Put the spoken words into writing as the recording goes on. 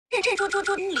Now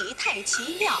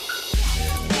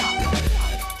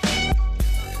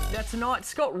tonight,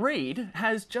 Scott Reed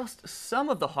has just some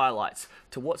of the highlights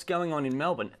to what's going on in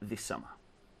Melbourne this summer.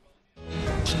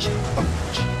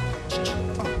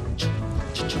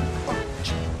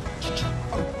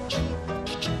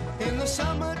 In the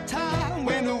summertime,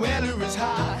 when the weather is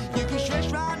high, you can stretch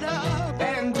right up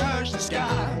and touch the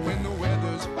sky. When the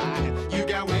weather's fine, you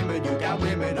got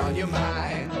women on your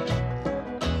mind.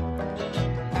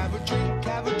 Have a drink,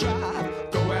 have a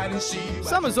drive, go out and see.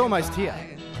 Summer's almost here,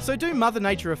 so do Mother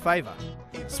Nature a favour.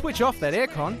 Switch off that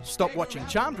aircon, stop watching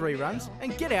Charmed reruns,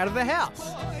 and get out of the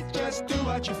house. Just do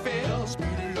what you feel, speed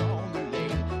along the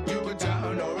lane. You go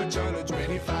down or a turn of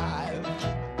 25.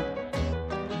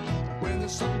 When the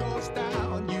sun goes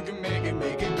down, you can make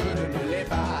it good and live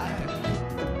by.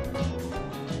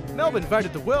 Melbourne,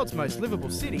 voted the world's most livable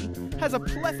city, has a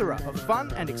plethora of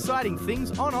fun and exciting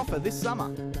things on offer this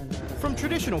summer. From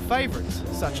traditional favourites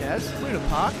such as Luna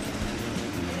Park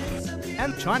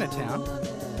and Chinatown.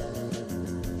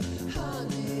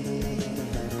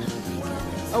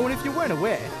 Oh, and if you weren't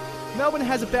aware, Melbourne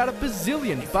has about a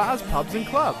bazillion bars, pubs and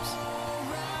clubs.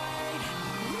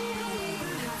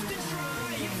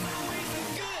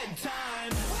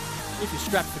 If you're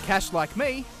strapped for cash like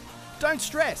me, don't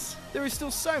stress. There is still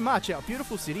so much our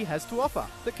beautiful city has to offer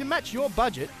that can match your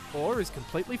budget or is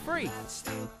completely free.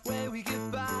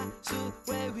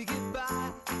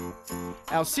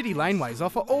 Our city laneways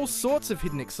offer all sorts of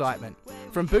hidden excitement,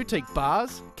 from boutique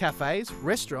bars, cafes,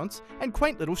 restaurants and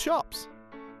quaint little shops.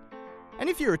 And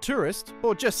if you're a tourist,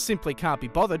 or just simply can't be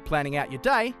bothered planning out your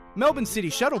day, Melbourne City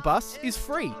Shuttle Bus is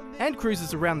free and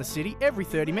cruises around the city every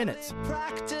 30 minutes.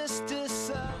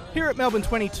 Here at Melbourne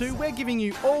 22, we're giving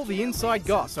you all the inside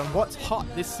goss on what's hot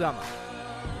this summer.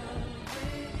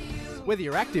 Whether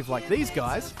you're active like these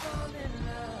guys,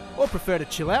 or prefer to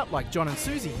chill out like John and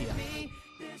Susie here.